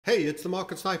Hey, it's the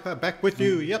Market Sniper back with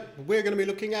you. Yep, we're going to be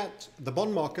looking at the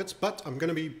bond markets, but I'm going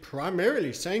to be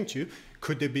primarily saying to you,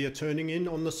 could there be a turning in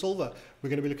on the silver? We're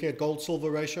going to be looking at gold-silver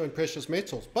ratio and precious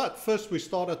metals. But first we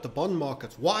start at the bond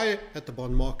markets. Why at the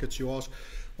bond markets, you ask?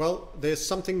 Well, there's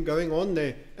something going on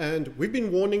there, and we've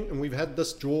been warning, and we've had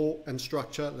this draw and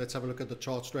structure. Let's have a look at the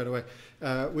chart straight away.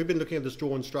 We've been looking at this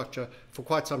draw and structure for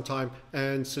quite some time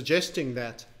and suggesting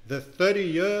that the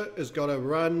 30-year has got a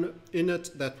run in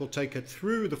it that will take it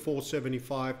through the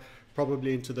 475,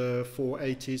 probably into the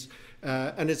 480s.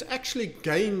 And it's actually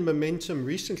gained momentum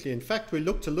recently. In fact, we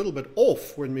looked a little bit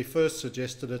off when we first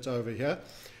suggested it over here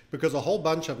because a whole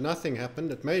bunch of nothing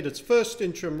happened. It made its first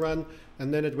interim run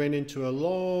and then it went into a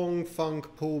long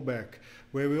funk pullback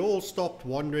where we all stopped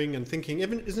wondering and thinking,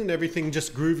 isn't everything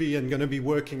just groovy and going to be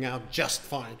working out just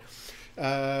fine?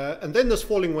 And then this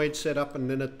falling wedge set up and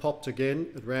then it popped again.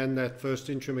 It ran that first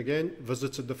interim again,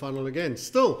 visited the funnel again.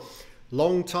 Still,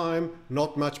 long time,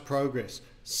 not much progress.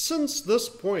 Since this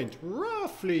point,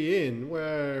 roughly in,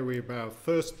 where are we about,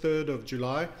 first third of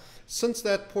July, since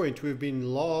that point we've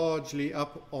been largely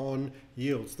up on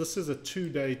yields. This is a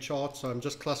 2-day chart, so I'm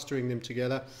just clustering them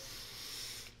together.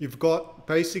 You've got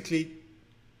basically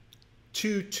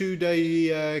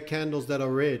two-day candles that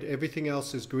are red. Everything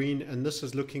else is green, and this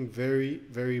is looking very,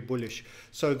 very bullish.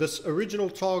 So this original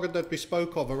target that we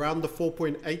spoke of around the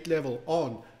 4.8 level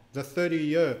on the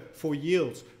 30-year for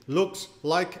yields looks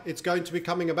like it's going to be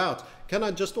coming about. Can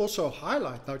I just also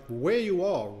highlight that where you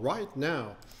are right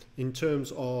now in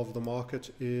terms of the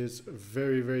market is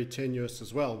very, very tenuous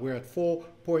as well. We're at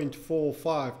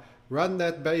 4.45. Run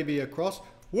that baby across.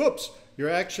 Whoops, you're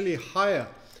actually higher.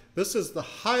 This is the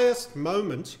highest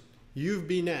moment you've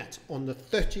been at on the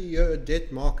 30-year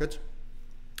debt market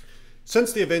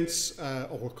since the events,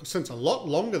 or since a lot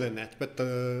longer than that, but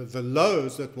the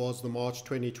lows that was the March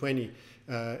 2020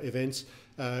 events,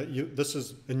 this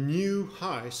is a new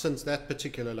high since that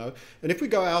particular low. And if we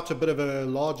go out a bit of a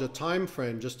larger time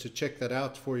frame just to check that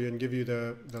out for you and give you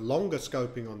the longer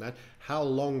scoping on that, how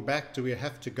long back do we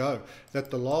have to go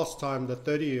that the last time the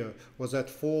 30-year was at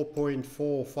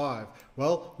 4.45?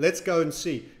 Well, let's go and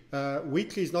see.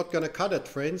 Weekly is not going to cut it,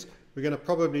 friends. We're going to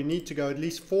probably need to go at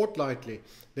least fortnightly.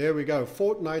 There we go.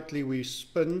 Fortnightly we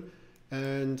spin,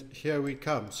 and here we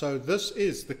come. So this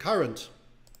is the current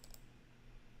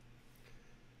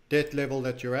debt level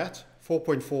that you're at,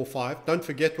 4.45. Don't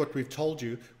forget what we've told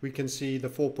you. We can see the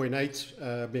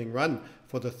 4.8 being run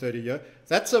for the 30-year.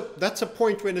 That's a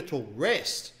point when it will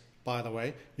rest, by the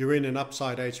way. You're in an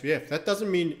upside HVF. That doesn't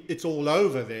mean it's all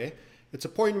over there. It's a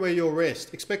point where you'll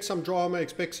rest. Expect some drama,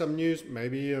 expect some news,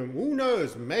 maybe, who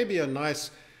knows, maybe a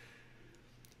nice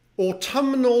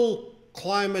autumnal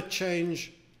climate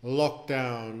change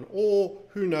lockdown, or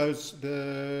who knows,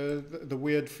 the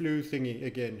weird flu thingy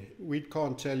again. We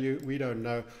can't tell you, we don't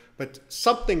know, but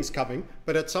something's coming.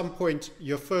 But at some point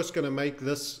you're first going to make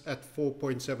this at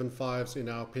 4.75s in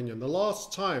our opinion. The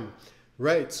last time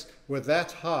rates were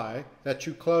that high that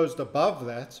you closed above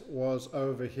that was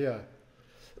over here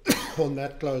on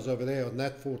that close over there on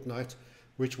that fortnight,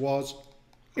 which was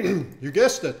you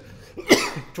guessed it,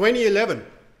 2011.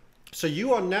 So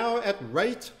you are now at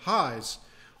rate highs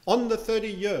on the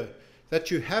 30-year that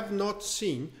you have not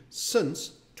seen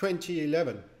since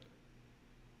 2011.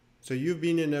 So you've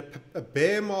been in a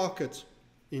bear market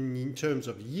in terms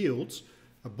of yields,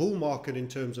 a bull market in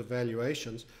terms of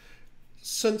valuations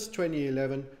since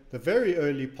 2011. The very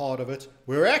early part of it,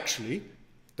 we're actually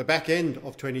the back end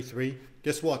of 23.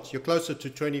 Guess what? You're closer to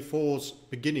 24's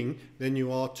beginning than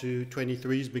you are to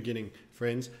 23's beginning,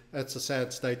 friends. That's a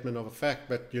sad statement of a fact,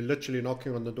 but you're literally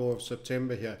knocking on the door of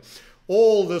September here.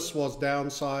 All this was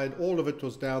downside. All of it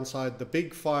was downside. The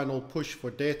big final push for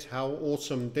debt, how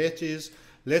awesome debt is.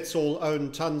 Let's all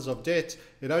own tons of debt.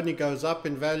 It only goes up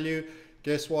in value.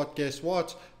 Guess what? Guess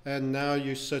what? And now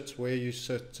you sit where you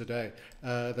sit today.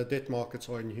 The debt markets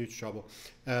are in huge trouble.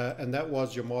 And that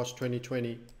was your March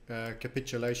 2020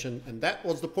 capitulation. And that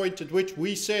was the point at which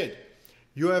we said,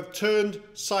 you have turned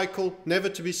cycle never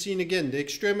to be seen again. The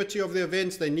extremity of the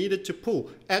events they needed to pull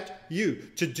at you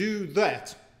to do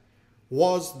that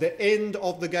was the end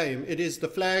of the game. It is the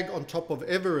flag on top of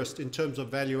Everest in terms of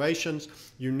valuations.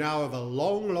 You now have a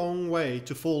long, long way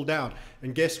to fall down.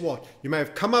 And guess what? You may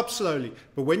have come up slowly,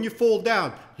 but when you fall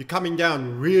down, you're coming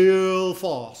down real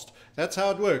fast. That's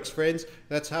how it works, friends.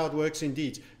 That's how it works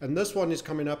indeed. And this one is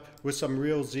coming up with some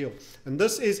real zeal. And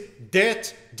this is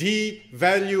debt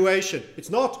devaluation. It's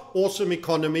not awesome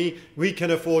economy, we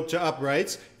can afford to up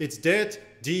rates. It's debt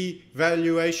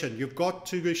devaluation. You've got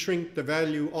to shrink the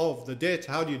value of the debt.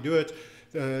 How do you do it?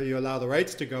 you allow the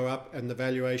rates to go up and the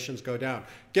valuations go down.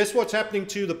 Guess what's happening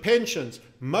to the pensions?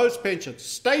 Most pensions,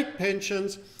 state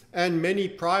pensions and many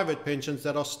private pensions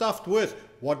that are stuffed with.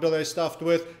 What are they stuffed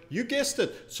with? You guessed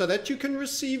it, so that you can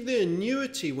receive the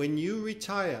annuity when you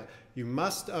retire. You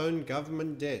must own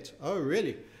government debt. Oh,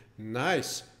 really?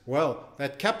 Nice. Well,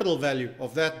 that capital value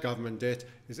of that government debt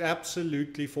is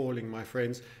absolutely falling, my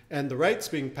friends. And the rates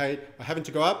being paid are having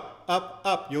to go up, up,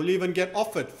 up. You'll even get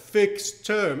offered fixed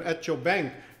term at your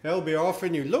bank. They'll be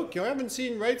offering you, look, you haven't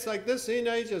seen rates like this in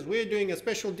ages. We're doing a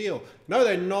special deal. No,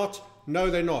 they're not.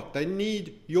 No, they're not. They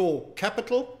need your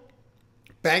capital.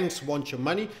 Banks want your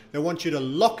money. They want you to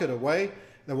lock it away.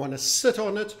 They want to sit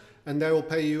on it. And they will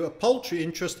pay you a paltry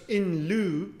interest in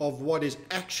lieu of what is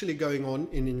actually going on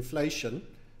in inflation.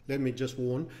 Let me just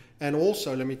warn. And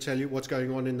also, let me tell you what's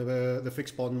going on in the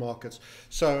fixed bond markets.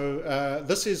 So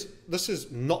this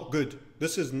is not good.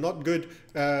 This is not good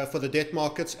for the debt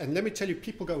markets. And let me tell you,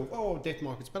 people go, oh, debt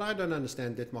markets, but I don't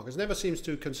understand debt markets. It never seems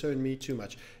to concern me too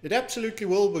much. It absolutely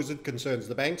will, because it concerns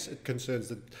the banks. It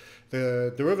concerns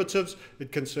the derivatives.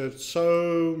 It concerns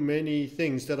so many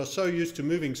things that are so used to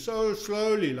moving so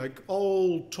slowly, like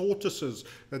old tortoises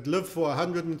that live for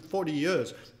 140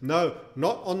 years. No,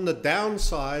 not on the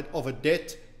downside of a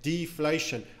debt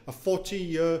deflation. A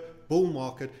 40-year bull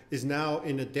market is now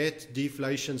in a debt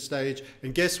deflation stage.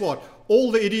 And guess what?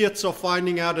 All the idiots are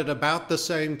finding out at about the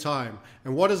same time.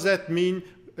 And what does that mean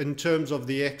in terms of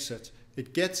the exit?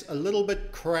 It gets a little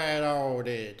bit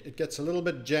crowded. It gets a little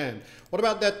bit jammed. What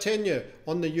about that 10-year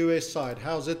on the US side?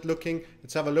 How's it looking?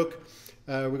 Let's have a look.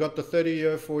 We got the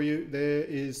 30-year for you. There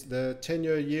is the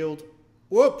 10-year yield.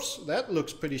 Whoops, that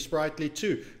looks pretty sprightly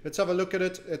too. Let's have a look at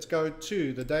it. Let's go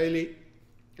to the daily,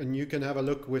 and you can have a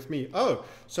look with me. Oh,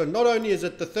 so not only is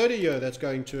it the 30-year that's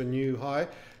going to a new high,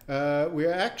 we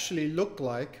actually look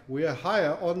like we're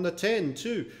higher on the 10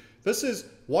 too. This is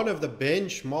one of the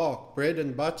benchmark bread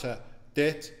and butter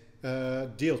debt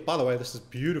deals. By the way, this is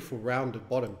beautiful rounded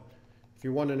bottom. If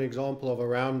you want an example of a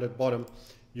rounded bottom,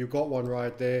 you've got one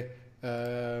right there.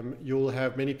 You'll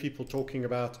have many people talking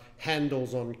about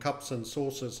handles on cups and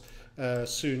saucers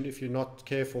soon if you're not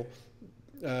careful.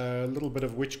 A little bit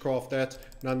of witchcraft that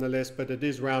nonetheless, but it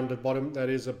is rounded bottom. That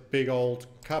is a big old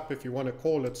cup, if you want to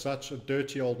call it such, a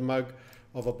dirty old mug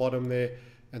of a bottom there.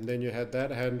 And then you had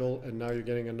that handle, and now you're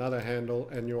getting another handle,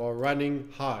 and you are running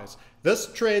highs.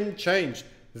 This trend changed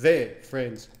there,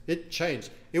 friends. It changed.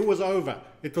 It was over.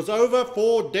 It was over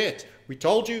for debt. We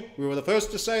told you, we were the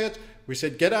first to say it. We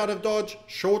said, get out of Dodge,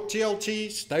 short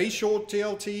TLT, stay short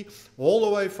TLT, all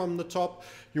the way from the top.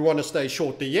 You want to stay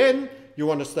short the yen, you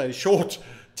want to stay short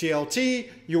TLT,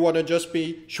 you want to just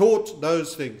be short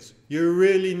those things. You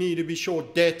really need to be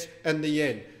short debt and the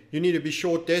yen. You need to be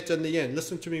short debt and the yen.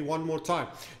 Listen to me one more time.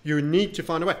 You need to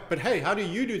find a way. But hey, how do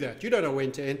you do that? You don't know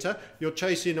when to enter. You'll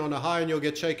chase in on a high and you'll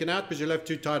get shaken out because you'll have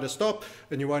too tight a stop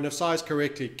and you won't have sized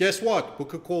correctly. Guess what?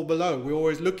 Book a call below. We're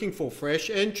always looking for fresh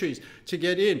entries to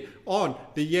get in on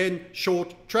the yen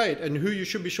short trade and who you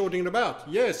should be shorting about.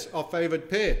 Yes, our favorite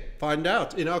pair. Find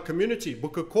out in our community.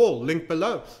 Book a call. Link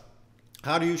below.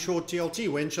 How do you short TLT?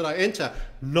 When should I enter?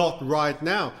 Not right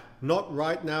now. Not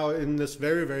right now in this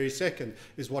very, very second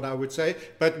is what I would say.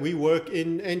 But we work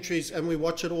in entries and we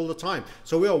watch it all the time.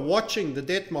 So we are watching the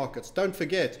debt markets. Don't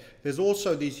forget, there's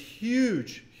also these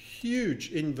huge,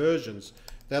 huge inversions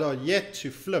that are yet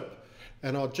to flip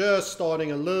and are just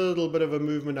starting a little bit of a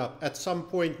movement up. At some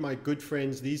point, my good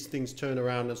friends, these things turn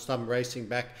around and start racing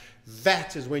back.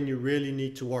 That is when you really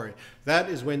need to worry. That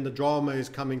is when the drama is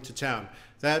coming to town.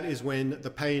 That is when the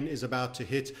pain is about to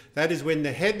hit. That is when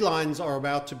the headlines are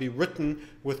about to be written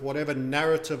with whatever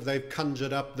narrative they've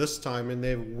conjured up this time in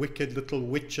their wicked little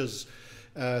witches'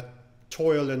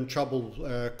 toil and trouble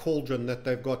cauldron that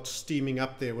they've got steaming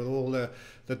up there with all the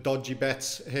dodgy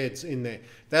bats' heads in there.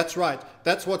 That's right.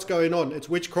 That's what's going on. It's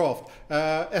witchcraft.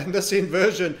 And this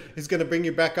inversion is going to bring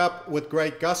you back up with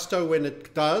great gusto when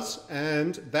it does.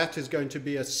 And that is going to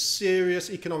be a serious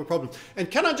economic problem.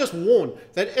 And can I just warn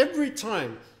that every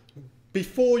time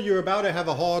before you're about to have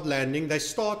a hard landing, they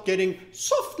start getting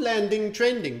soft landing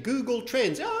trending. Google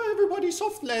Trends. Oh, everybody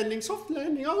soft landing, soft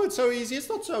landing. Oh, it's so easy. It's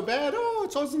not so bad. Oh,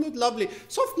 isn't it lovely?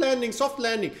 Soft landing, soft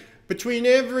landing. Between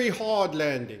every hard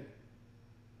landing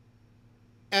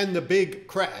and the big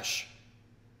crash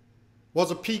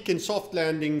was a peak in soft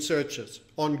landing searches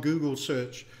on Google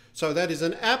search. So that is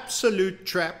an absolute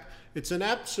trap. It's an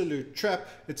absolute trap.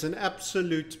 It's an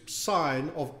absolute sign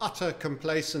of utter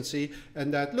complacency,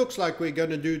 and that looks like we're going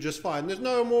to do just fine. There's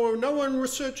no one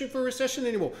researching for a recession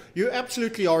anymore. You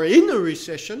absolutely are in a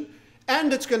recession,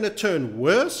 and it's going to turn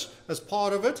worse as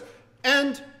part of it,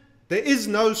 and there is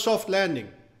no soft landing.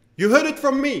 You heard it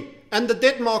from me. And the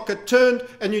debt market turned,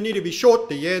 and you need to be short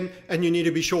the yen, and you need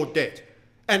to be short debt.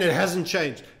 And it hasn't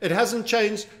changed. It hasn't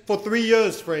changed for 3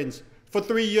 years, friends. For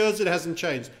 3 years, it hasn't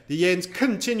changed. The yen's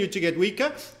continued to get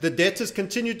weaker. The debt has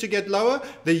continued to get lower.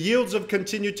 The yields have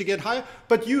continued to get higher.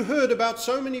 But you heard about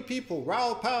so many people.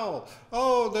 Raoul Powell.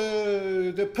 Oh,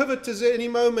 the pivot is any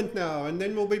moment now. And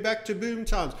then we'll be back to boom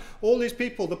times. All these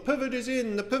people. The pivot is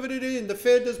in. The pivot is in. The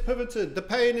Fed has pivoted. The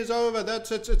pain is over.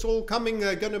 It's all coming.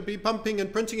 They're going to be pumping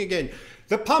and printing again.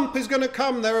 The pump is going to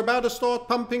come. They're about to start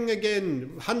pumping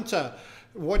again. Hunter.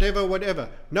 Whatever.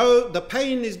 No, the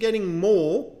pain is getting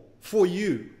more for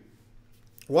you.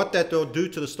 What that will do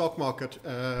to the stock market,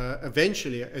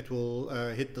 eventually it will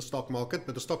hit the stock market,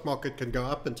 but the stock market can go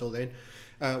up until then.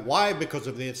 Why? Because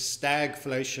of the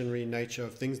stagflationary nature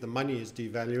of things. The money is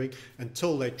devaluing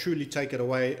until they truly take it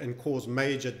away and cause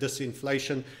major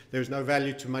disinflation. There's no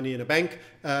value to money in a bank.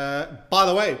 By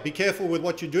the way, be careful with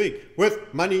what you're doing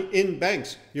with money in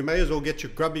banks. You may as well get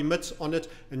your grubby mitts on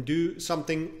it and do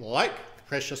something like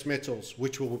precious metals,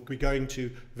 which we'll be going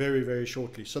to very, very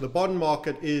shortly. So the bond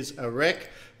market is a wreck.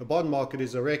 The bond market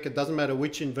is a wreck. It doesn't matter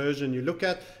which inversion you look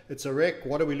at, it's a wreck.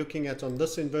 What are we looking at on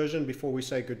this inversion before we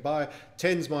say goodbye?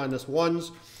 10s minus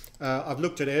 1s. I've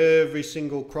looked at every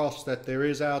single cross that there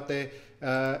is out there,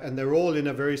 and they're all in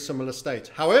a very similar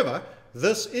state. However,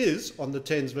 this is, on the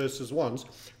 10s versus 1s,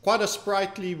 quite a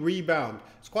sprightly rebound.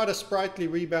 It's quite a sprightly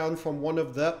rebound from one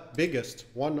of the biggest.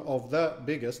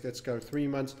 Let's go 3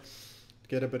 months.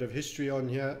 Get a bit of history on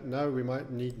here. No, we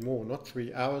might need more, not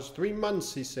 3 hours. 3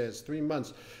 months, he says, 3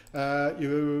 months.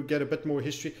 You get a bit more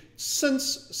history.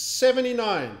 Since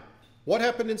 79, what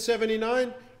happened in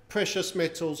 79? Precious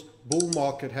metals bull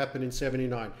market happened in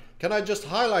 79. Can I just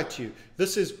highlight to you,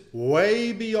 this is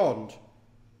way beyond,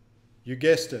 you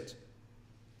guessed it,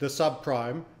 the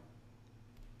subprime,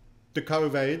 the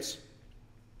COVIDs,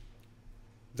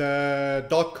 the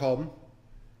dot-com,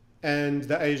 and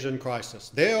the Asian crisis.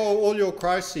 There are all your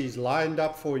crises lined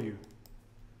up for you.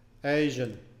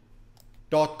 Asian,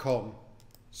 dot-com,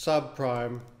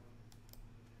 subprime,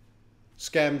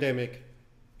 scamdemic,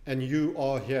 and you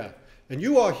are here. And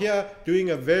you are here doing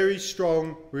a very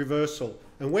strong reversal.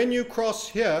 And when you cross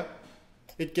here,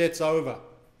 it gets over.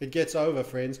 It gets over,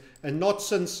 friends. And not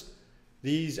since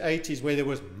these 80s where there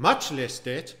was much less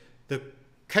debt, the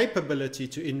capability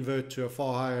to invert to a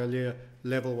far higher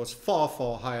level was far,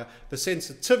 far higher. The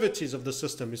sensitivities of the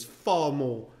system is far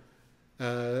more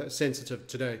sensitive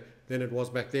today than it was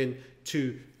back then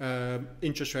to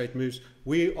interest rate moves.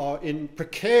 We are in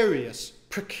precarious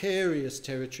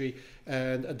territory,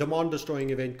 and a demand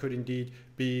destroying event could indeed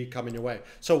be coming your way.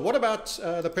 So what about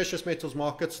the precious metals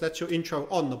markets? That's your intro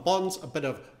on the bonds. A bit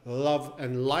of love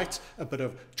and light, a bit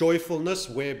of joyfulness.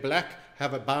 Wear black,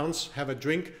 have a bounce, have a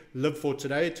drink, live for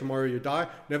today, tomorrow you die.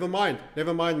 Never mind,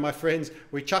 my friends.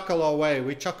 We chuckle our way,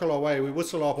 we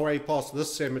whistle our way past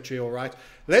this cemetery, all right?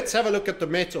 Let's have a look at the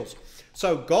metals.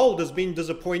 So gold has been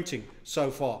disappointing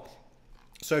so far.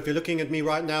 So if you're looking at me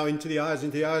right now into the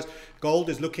eyes, gold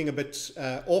is looking a bit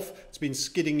off. It's been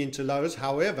skidding into lows.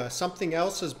 However, something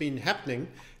else has been happening,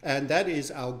 and that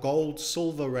is our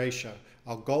gold-silver ratio.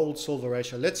 Our gold-silver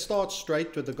ratio. Let's start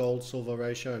straight with the gold-silver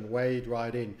ratio and wade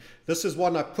right in. This is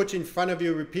one I put in front of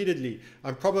you repeatedly.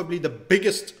 I'm probably the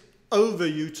biggest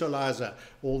overutilizer,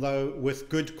 although with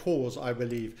good cause, I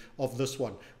believe, of this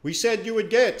one. We said you would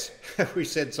get, we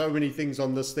said so many things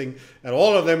on this thing, and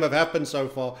all of them have happened so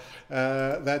far,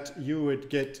 that you would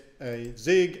get a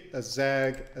zig, a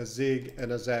zag, a zig,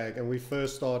 and a zag. And we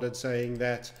first started saying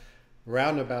that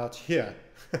roundabout here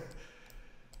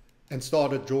and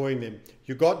started drawing them.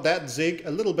 You got that zig,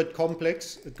 a little bit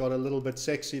complex. It got a little bit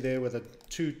sexy there with the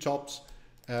two tops,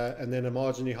 and then a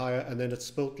marginally higher, and then it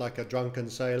spilt like a drunken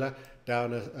sailor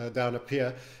down a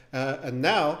pier. And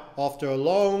now, after a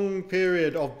long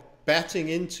period of batting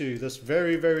into this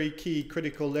very, very key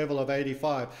critical level of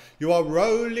 85, you are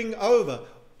rolling over.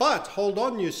 But hold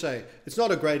on, you say, it's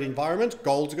not a great environment.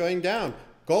 Gold's going down.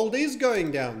 Gold is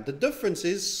going down. The difference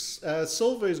is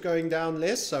silver is going down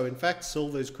less. So in fact,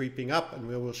 silver is creeping up, and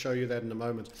we will show you that in a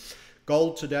moment.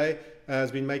 Gold today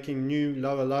has been making new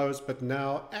lower lows, but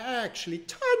now actually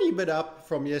tiny bit up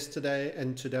from yesterday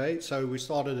and today. So we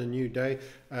started a new day,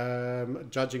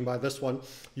 judging by this one,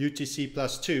 UTC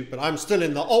 +2, but I'm still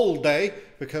in the old day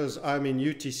because I'm in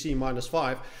UTC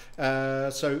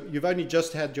 -5. So you've only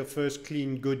just had your first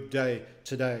clean good day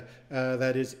today.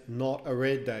 That is not a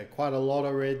red day. Quite a lot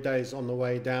of red days on the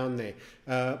way down there.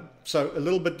 So a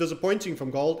little bit disappointing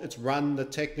from gold. It's run the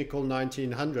technical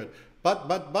 1900. But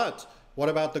what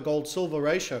about the gold-silver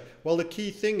ratio? Well, the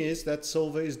key thing is that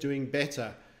silver is doing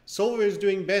better. Silver is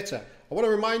doing better. I want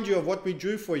to remind you of what we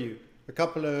drew for you a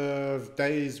couple of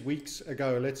days, weeks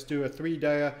ago. Let's do a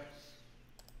 3-dayer.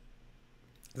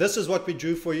 This is what we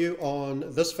drew for you on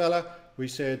this fella. We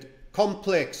said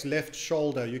complex left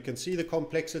shoulder. You can see the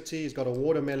complexity. He's got a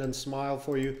watermelon smile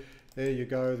for you. There you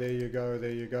go, there you go,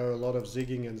 there you go. A lot of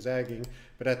zigging and zagging.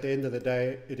 But at the end of the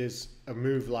day, it is a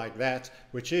move like that,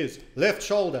 which is left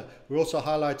shoulder. We also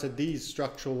highlighted these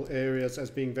structural areas as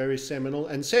being very seminal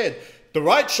and said the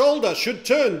right shoulder should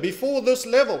turn before this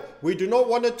level. We do not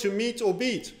want it to meet or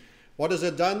beat. What has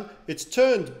it done? It's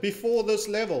turned before this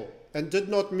level and did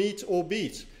not meet or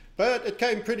beat. But it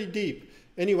came pretty deep.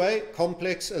 Anyway,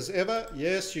 complex as ever.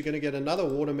 Yes, you're going to get another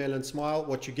watermelon smile.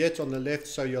 What you get on the left,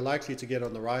 so you're likely to get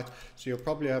on the right. So you'll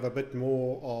probably have a bit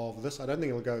more of this. I don't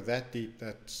think it'll go that deep,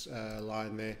 that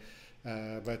line there.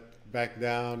 But back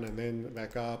down and then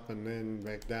back up and then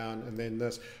back down and then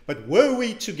this. But were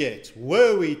we to get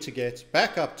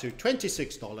back up to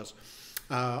 $26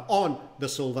 on the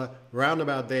silver, round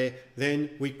about there, then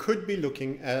we could be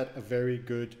looking at a very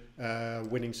good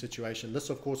winning situation. This,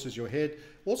 of course, is your head.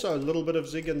 Also a little bit of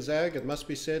zig and zag, it must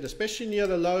be said, especially near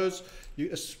the lows,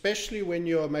 especially when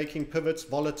you're making pivots,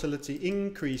 volatility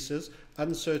increases,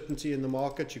 uncertainty in the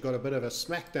market, you got a bit of a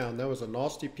smackdown. That was a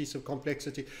nasty piece of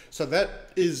complexity. So that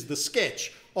is the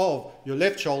sketch of your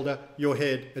left shoulder, your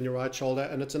head, and your right shoulder,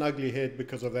 and it's an ugly head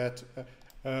because of that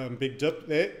big dip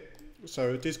there.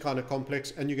 So it is kind of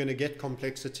complex, and you're going to get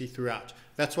complexity throughout.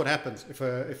 That's what happens. If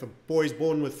a boy's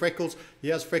born with freckles, he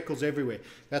has freckles everywhere.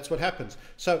 That's what happens.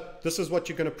 So this is what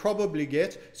you're going to probably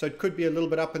get. So it could be a little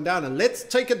bit up and down. And let's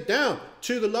take it down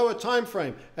to the lower time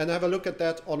frame and have a look at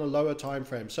that on a lower time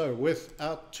frame. So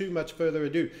without too much further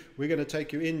ado, we're going to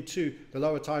take you into the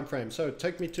lower time frame. So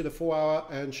take me to the 4 hour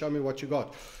and show me what you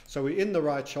got. So we're in the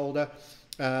right shoulder.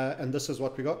 And this is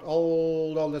what we got.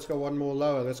 Hold on, let's go one more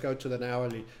lower. Let's go to the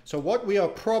hourly. So what we are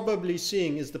probably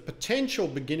seeing is the potential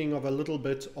beginning of a little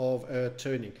bit of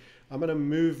turning. I'm going to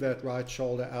move that right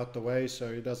shoulder out the way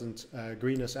so he doesn't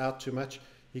green us out too much.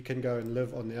 He can go and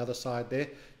live on the other side there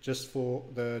just for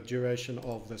the duration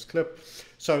of this clip.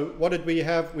 So what did we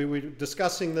have? We were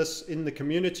discussing this in the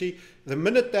community. The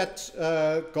minute that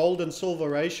gold and silver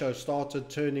ratio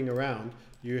started turning around,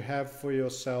 you have for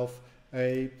yourself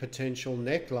a potential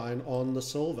neckline on the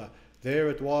silver. There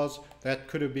it was. That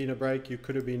could have been a break. You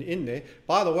could have been in there.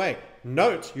 By the way,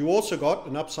 note you also got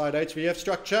an upside HVF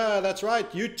structure. That's right.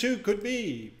 You too could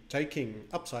be taking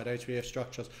upside HVF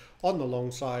structures on the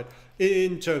long side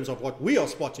in terms of what we are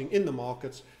spotting in the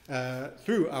markets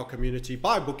through our community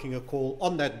by booking a call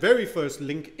on that very first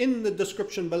link in the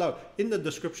description below. In the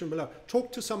description below,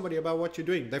 talk to somebody about what you're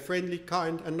doing. They're friendly,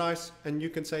 kind, and nice, and you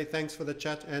can say thanks for the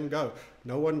chat and go.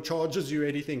 No one charges you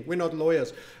anything. We're not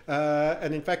lawyers.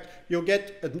 And in fact, you'll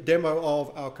get a demo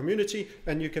of our community,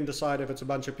 and you can decide if it's a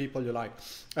bunch of people you like.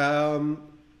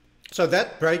 So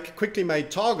that break quickly made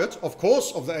target, of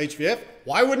course, of the HVF.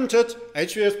 Why wouldn't it?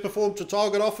 HVF performed to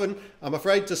target often. I'm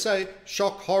afraid to say,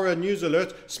 shock, horror, news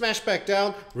alert, smash back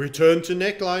down, return to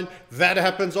neckline. That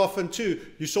happens often too.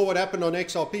 You saw what happened on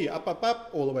XRP, up, up, up,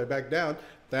 all the way back down,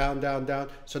 down, down, down.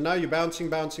 So now you're bouncing,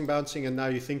 bouncing, bouncing, and now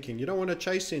you're thinking, you don't want to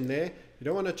chase in there. You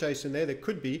don't want to chase in there. There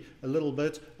could be a little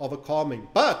bit of a calming.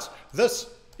 But this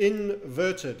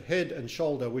inverted head and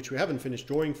shoulder, which we haven't finished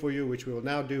drawing for you, which we will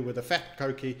now do with a fat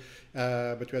Koki,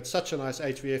 but we had such a nice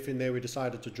HVF in there, we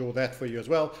decided to draw that for you as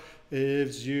well.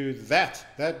 Gives you that.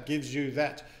 That gives you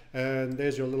that. And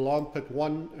there's your little armpit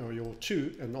 1, or your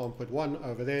 2, and armpit 1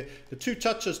 over there. The 2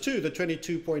 touches too, the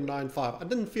 22.95. I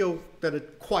didn't feel that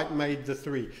it quite made the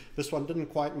 3. This one didn't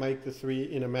quite make the 3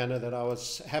 in a manner that I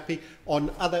was happy. On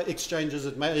other exchanges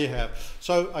it may have.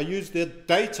 So I used the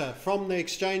data from the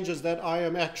exchanges that I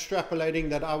am extrapolating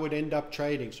that I would end up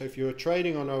trading. So if you're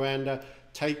trading on Oanda,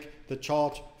 take the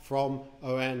chart from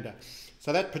Oanda.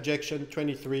 So that projection,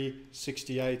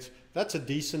 23.68. That's a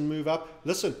decent move up.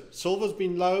 Listen, silver's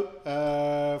been low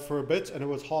for a bit, and it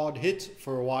was hard hit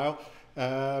for a while.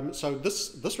 So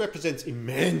this represents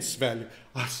immense value.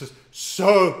 This is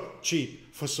so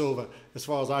cheap for silver as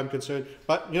far as I'm concerned.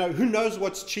 But you know, who knows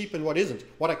what's cheap and what isn't.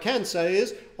 What I can say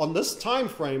is, on this time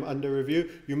frame under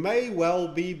review, you may well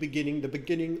be the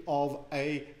beginning of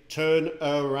a turn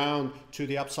around to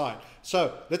the upside.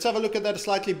 So let's have a look at that a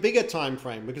slightly bigger time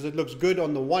frame, because it looks good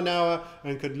on the 1 hour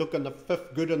and could look on the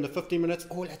good on the 15 minutes.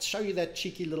 Oh, let's show you that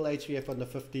cheeky little HVF on the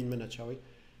 15 minutes, shall we?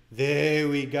 There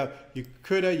we go. You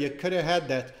could have had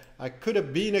that. I could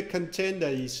have been a contender,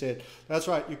 he said. That's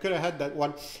right, you could have had that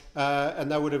one,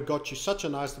 and that would have got you such a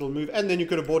nice little move. And then you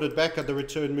could have bought it back at the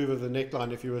return move of the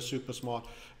neckline if you were super smart.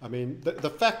 I mean, the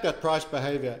fact that price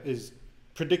behavior is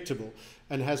predictable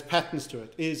and has patterns to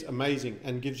it, is amazing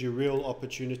and gives you real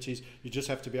opportunities. You just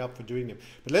have to be up for doing them.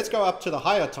 But let's go up to the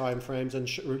higher time frames and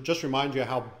just remind you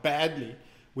how badly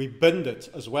we binned it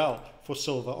as well for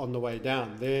silver on the way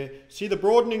down. There, see the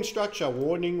broadening structure,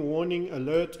 warning, warning,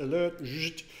 alert, alert,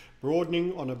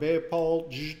 broadening on a bear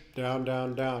pole, down,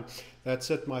 down, down.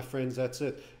 That's it, my friends, that's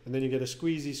it. And then you get a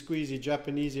squeezy, squeezy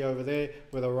Japanesey over there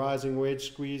with a rising wedge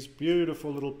squeeze,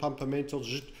 beautiful little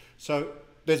pumpamental. So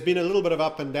there's been a little bit of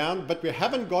up and down, but we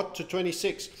haven't got to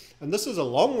 26. And this is a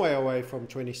long way away from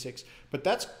 26. But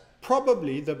that's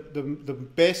probably the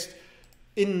best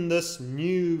in this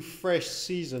new, fresh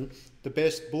season, the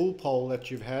best bull pole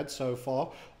that you've had so far,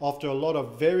 after a lot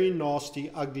of very nasty,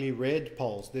 ugly red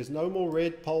poles. There's no more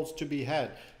red poles to be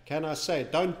had, can I say?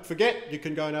 Don't forget, you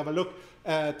can go and have a look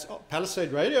at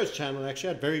Palisade Radio's channel. Actually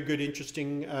had a very good,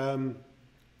 interesting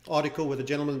article with a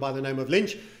gentleman by the name of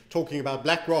Lynch talking about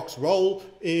BlackRock's role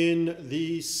in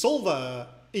the silver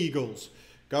eagles.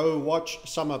 Go watch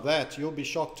some of that. You'll be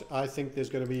shocked. I think there's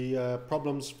going to be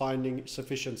problems finding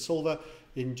sufficient silver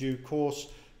in due course,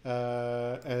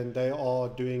 and they are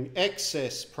doing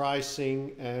excess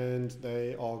pricing and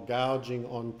they are gouging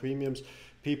on premiums,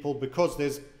 people, because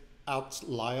there's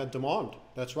outlier demand.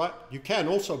 That's right. You can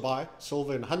also buy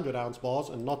silver in 100-ounce bars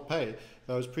and not pay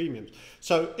those premiums.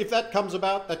 So if that comes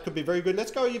about, that could be very good.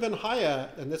 Let's go even higher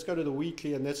and let's go to the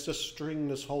weekly and let's just string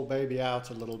this whole baby out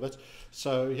a little bit.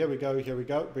 So here we go, here we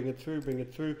go. Bring it through, bring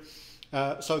it through.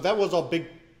 So that was our big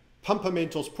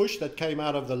pumpamentals push that came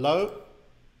out of the low.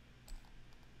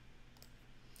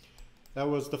 That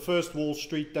was the first Wall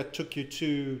Street that took you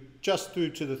to just through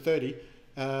to the 30.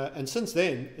 And since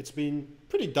then, it's been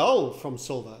pretty dull from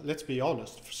silver, let's be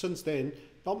honest. Since then,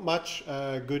 not much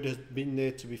good has been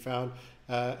there to be found.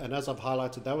 And as I've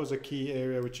highlighted, that was a key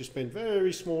area which you spent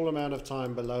very small amount of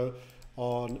time below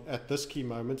on at this key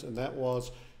moment. And that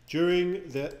was during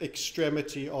the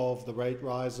extremity of the rate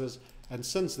rises. And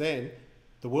since then,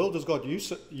 the world has got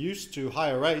used to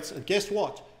higher rates. And guess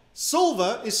what?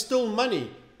 Silver is still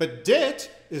money. But debt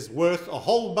is worth a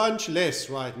whole bunch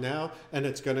less right now, and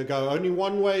it's going to go only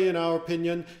one way in our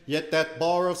opinion, yet that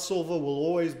bar of silver will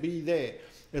always be there.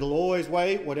 It'll always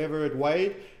weigh whatever it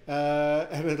weighed,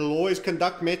 and it'll always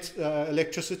conduct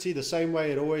electricity the same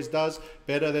way it always does,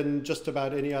 better than just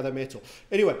about any other metal.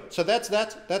 Anyway, so that's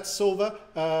silver,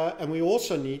 and we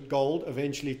also need gold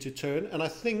eventually to turn, and I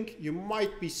think you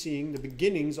might be seeing the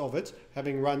beginnings of it,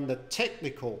 having run the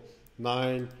technical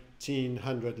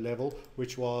 1900 level,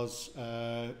 which was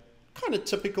kind of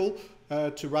typical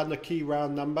to run a key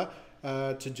round number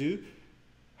to do.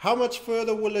 How much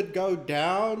further will it go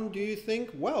down, do you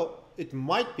think? Well, it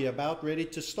might be about ready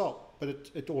to stop, but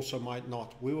it also might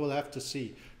not. We will have to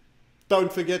see.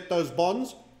 Don't forget those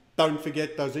bonds. Don't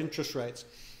forget those interest rates.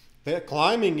 They're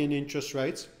climbing in interest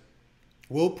rates.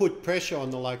 Will put pressure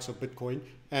on the likes of Bitcoin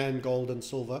and gold and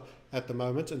silver at the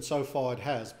moment, and so far it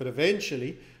has. But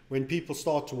eventually, when people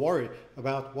start to worry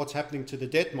about what's happening to the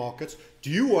debt markets, do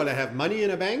you want to have money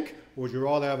in a bank, or would you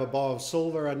rather have a bar of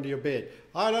silver under your bed?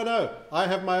 I don't know. I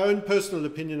have my own personal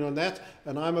opinion on that,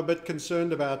 and I'm a bit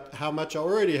concerned about how much I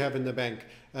already have in the bank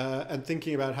and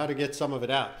thinking about how to get some of it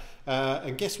out.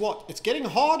 And guess what? It's getting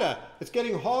harder. It's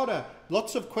getting harder.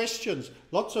 Lots of questions.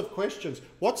 Lots of questions.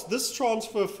 What's this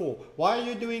transfer for? Why are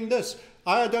you doing this?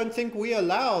 I don't think we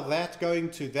allow that going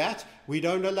to that. We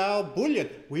don't allow bullion.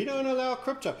 We don't allow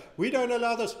crypto. We don't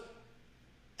allow this.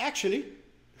 Actually,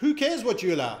 who cares what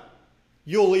you allow?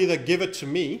 You'll either give it to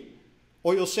me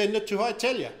or you'll send it to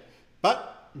Italia.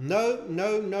 But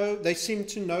no, they seem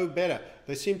to know better.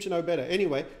 They seem to know better.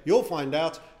 Anyway, you'll find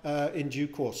out in due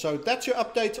course. So that's your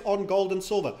update on gold and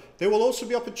silver. There will also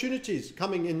be opportunities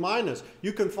coming in miners.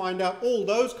 You can find out all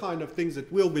those kind of things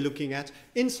that we'll be looking at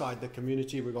inside the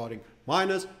community regarding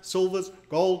miners, silvers,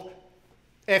 gold,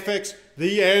 FX, the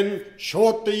yen,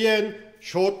 short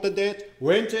the debt,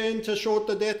 when to enter short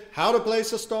the debt, how to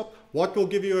place a stop, what will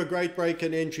give you a great break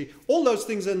and entry, all those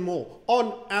things and more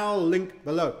on our link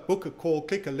below. Book a call,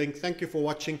 click a link. Thank you for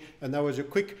watching, and that was your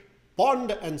quick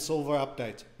bond and silver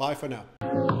update. Bye for now.